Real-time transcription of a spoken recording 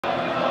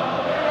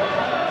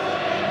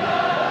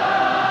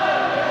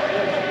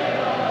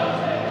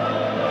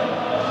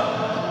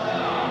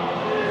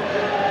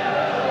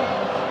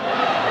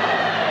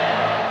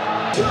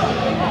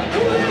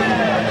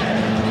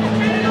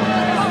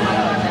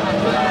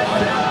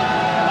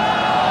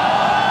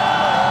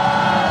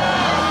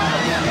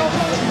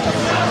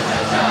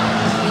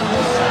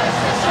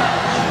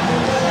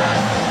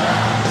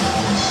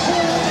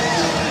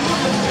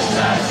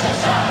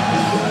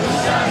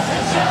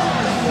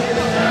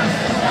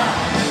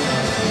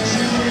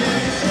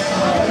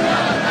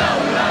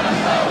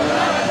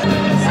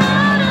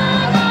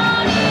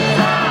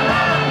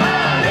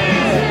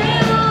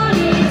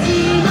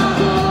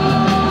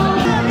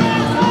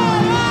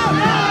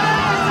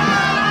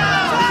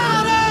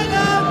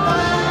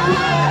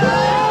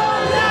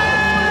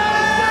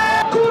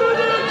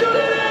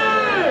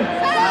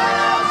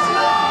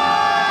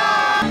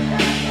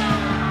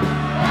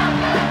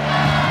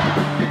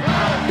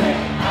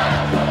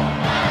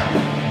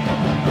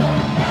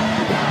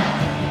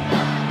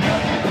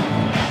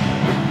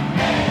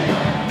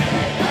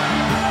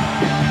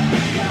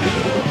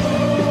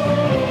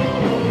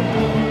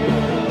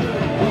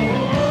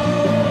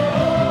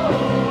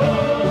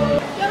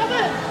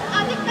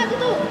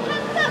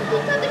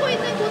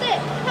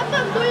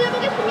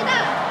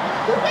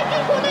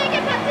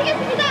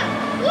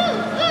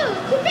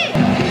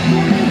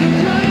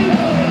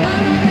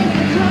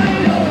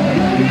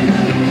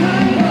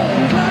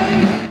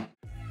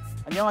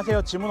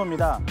안녕하세요,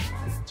 지문호입니다.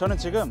 저는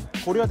지금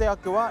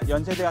고려대학교와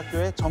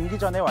연세대학교의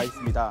정기전에 와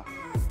있습니다.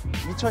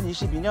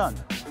 2022년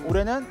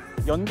올해는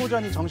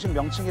연고전이 정식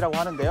명칭이라고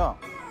하는데요.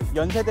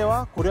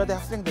 연세대와 고려대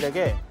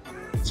학생들에게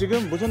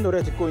지금 무슨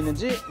노래 듣고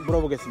있는지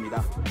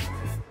물어보겠습니다.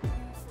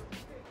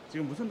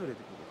 지금 무슨 노래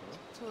듣고 계세요?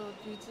 저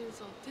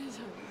뮤즈서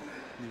텐션.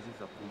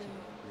 뮤즈서 텐션.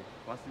 네,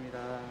 고맙습니다.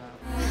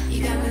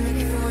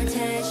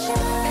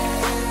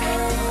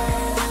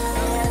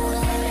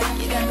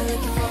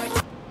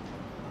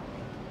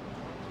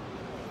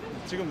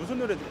 지금 무슨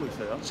노래 듣고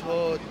있어요?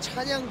 저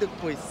찬양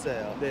듣고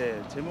있어요. 네,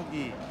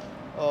 제목이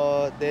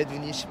내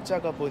눈이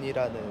십자가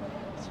본이라는.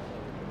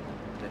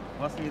 네,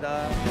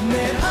 고맙습니다.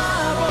 내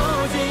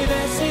아버지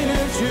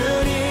되시는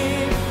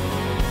주님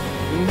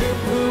그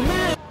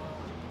품에.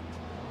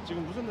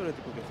 지금 무슨 노래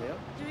듣고 계세요?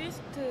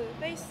 트위스트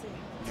페이스.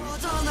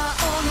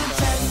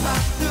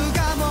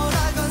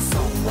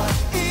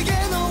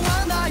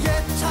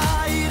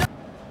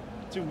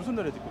 지금 무슨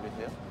노래 듣고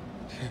계세요?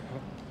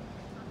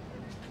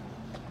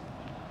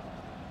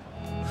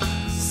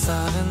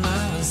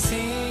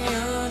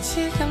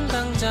 지금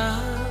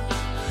당장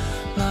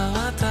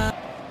나와 다.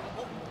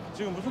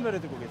 지금 무슨 노래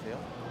듣고 계세요?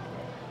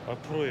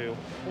 앞으로의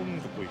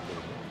홈 듣고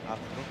있거든요.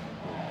 앞으로?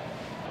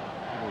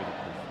 이거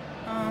듣고 있어요.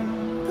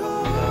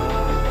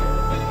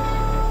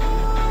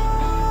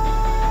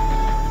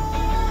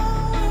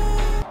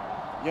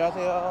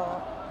 안녕하세요.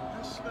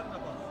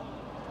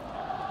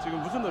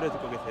 지금 무슨 노래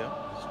듣고 계세요?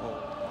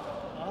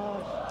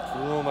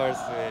 브루노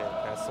마르스의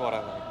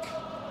야스와라나.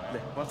 네,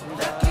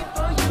 고맙습니다.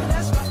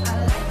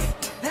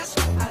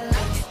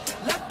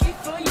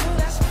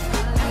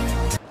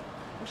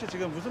 혹시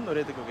지금 무슨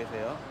노래 듣고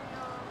계세요?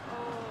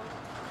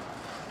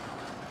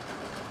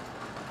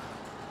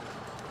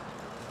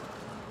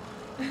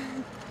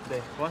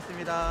 네,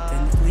 고맙습니다.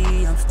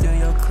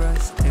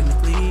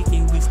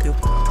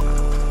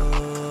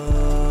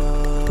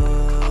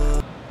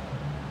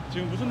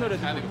 지금 무슨 노래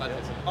듣고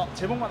계세요?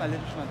 제목만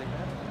알려주시면 안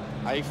될까요?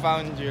 I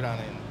found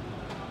you라는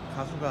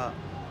가수가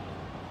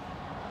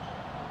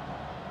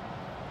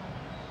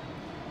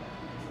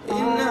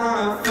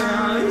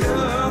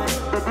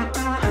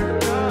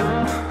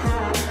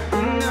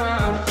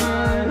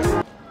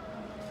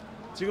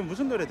지금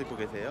무슨 노래 듣고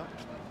계세요?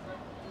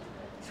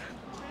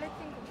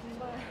 블랙핑크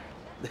붐바야.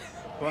 네,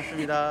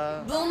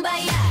 고맙습니다.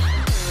 붐바야.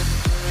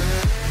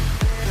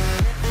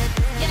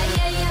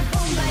 야야야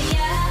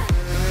붐바야.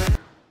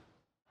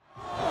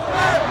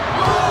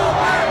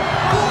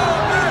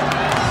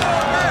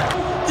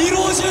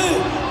 이루어질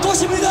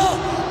것입니다.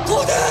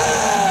 고대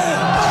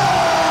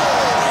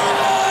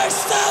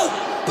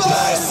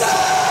발사.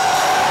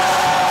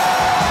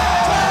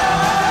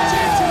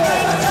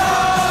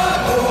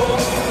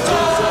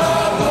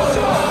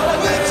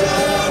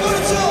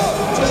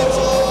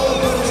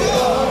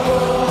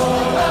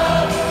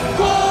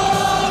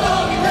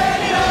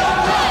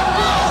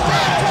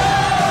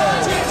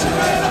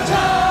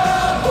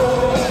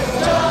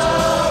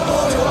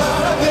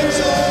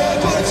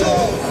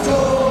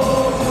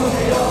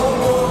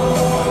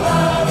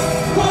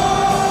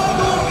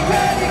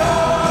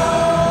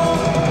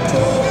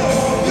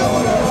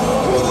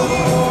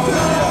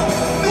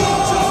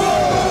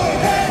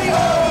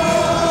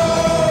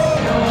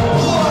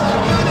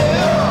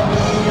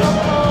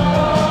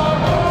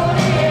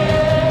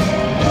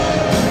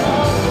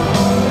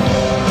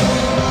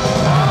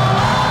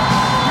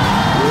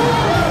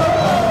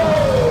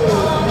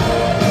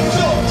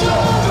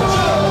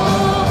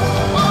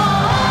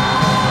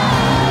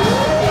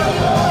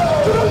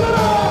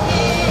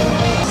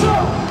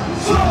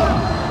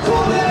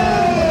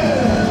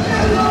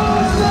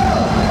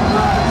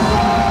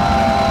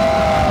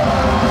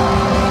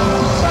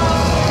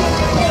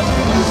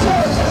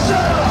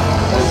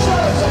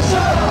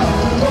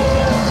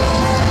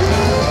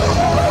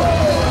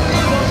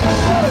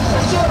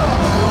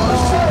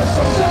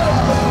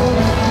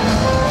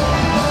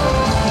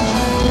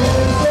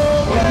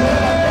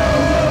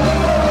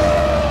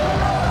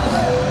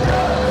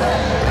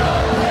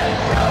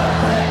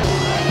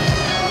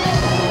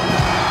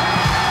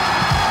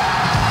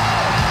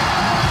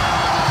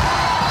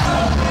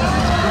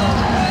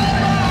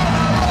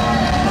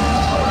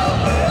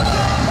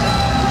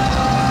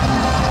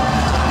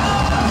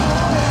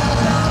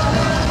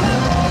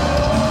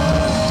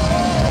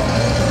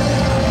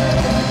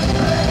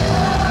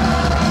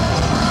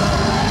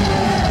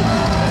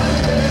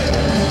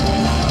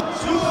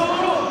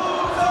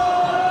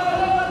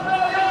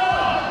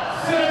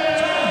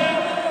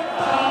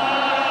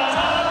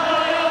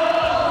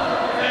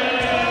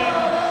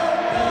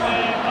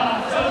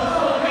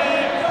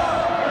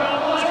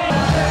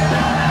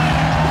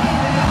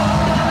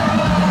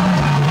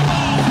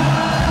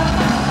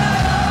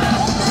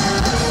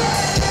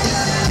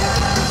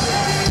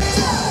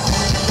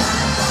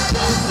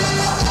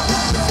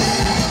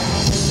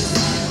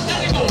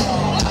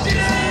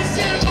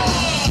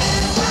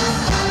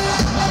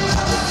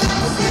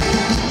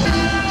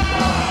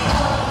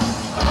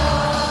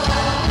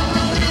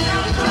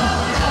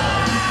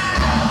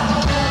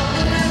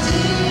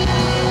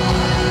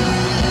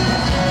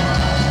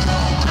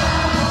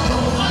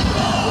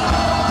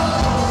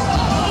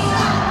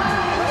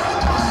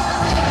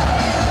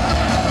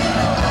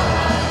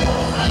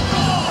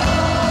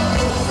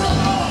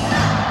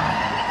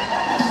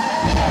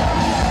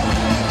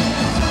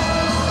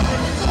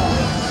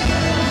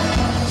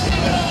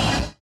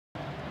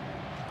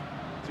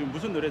 지금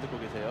무슨 노래 듣고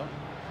계세요?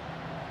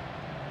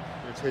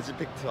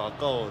 재즈팩트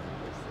아까워 듣고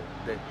있어요.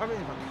 네,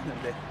 화면이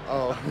바뀌었는데.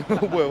 아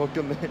뭐야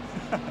바뀌었네.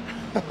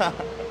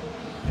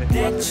 네,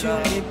 대충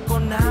고맙습니다. 입고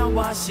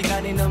나와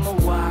시간이 너무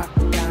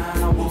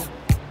아까워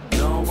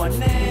너와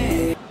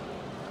내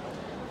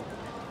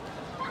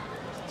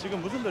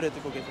지금 무슨 노래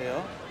듣고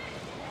계세요?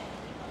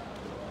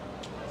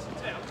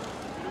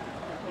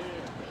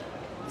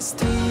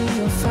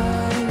 Still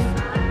fine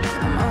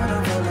I'm on a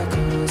roller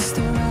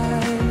coaster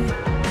ride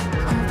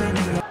Open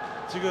your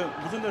지금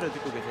무슨 노래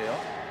듣고 계세요?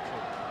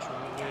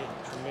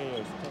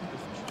 존메이어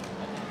스타트스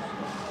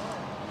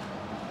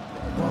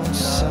Won't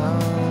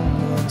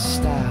someone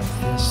stop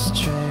this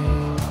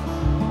train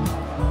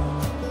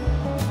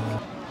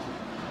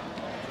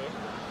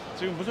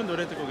지금 무슨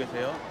노래 듣고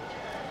계세요?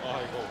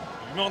 아 이거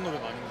유명한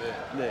노래는 아닌데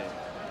네.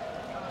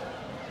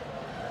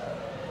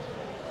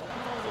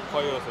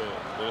 녹화이어서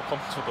웰컴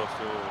투 더 쇼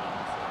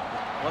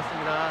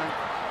고맙습니다.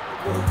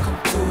 Welcome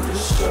to the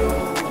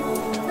show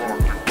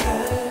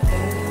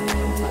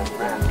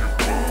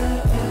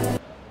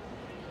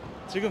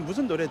지금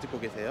무슨 노래 듣고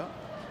계세요?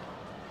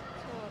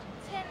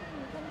 저첸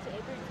편지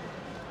앱을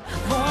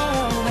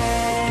Oh,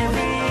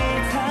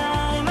 every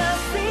time I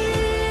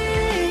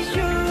see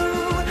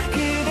you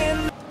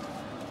그댄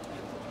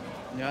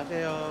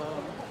안녕하세요.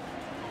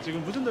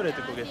 지금 무슨 노래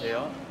듣고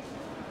계세요?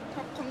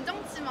 저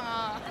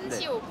검정치마 1시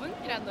네.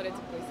 5분이라는 노래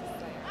듣고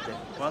있었어요. 네,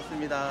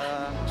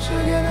 고맙습니다.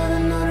 저게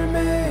나는 너를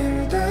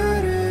매일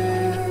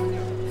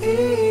다른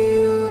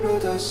이유로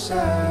더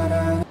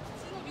사랑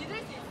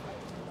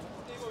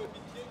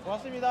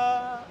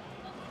고맙습니다.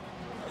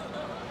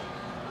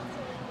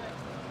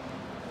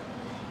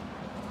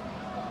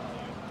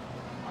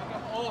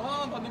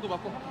 하나만 받는 거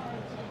맞고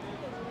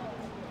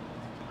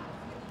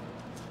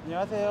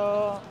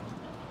안녕하세요.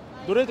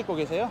 노래 듣고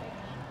계세요?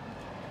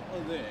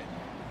 네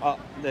아,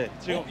 네.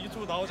 지금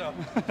유튜브 나오자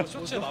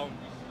쇼츠에 나옴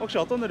혹시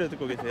어떤 노래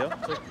듣고 계세요?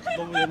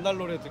 너무 옛날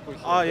노래 듣고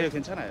있어요 아, 예,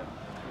 괜찮아요.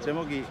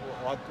 제목이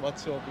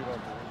왓츠업이라고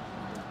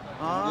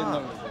아,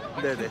 옛날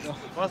노래 네네.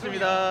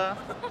 고맙습니다.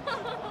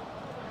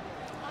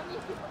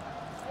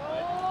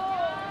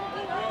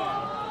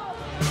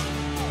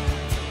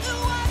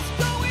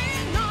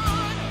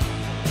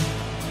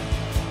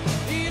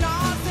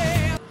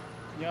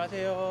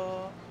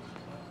 안녕하세요.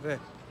 네.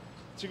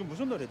 지금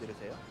무슨 노래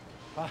들으세요?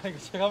 아 이거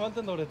제가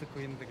만든 노래 듣고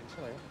있는데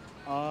괜찮아요?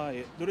 아,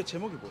 예. 노래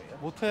제목이 뭐예요?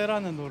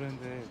 모텔라는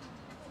노래인데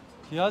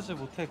디아즈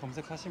모텔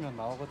검색하시면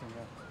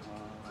나오거든요.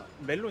 아,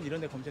 멜론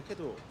이런 데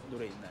검색해도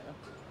노래 있나요?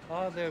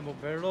 아 네, 뭐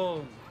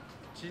멜론,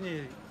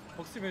 지니,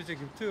 복스뮤직,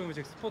 유튜브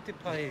뮤직,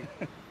 스포티파이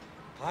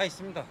다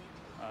있습니다.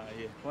 아,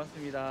 예.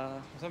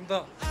 고맙습니다.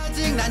 감사합니다.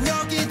 아직 난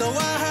여기 너와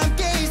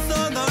함께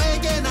있어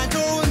너에게 난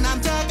좋은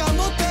남자가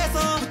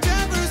못해서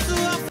붙잡을 수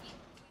없어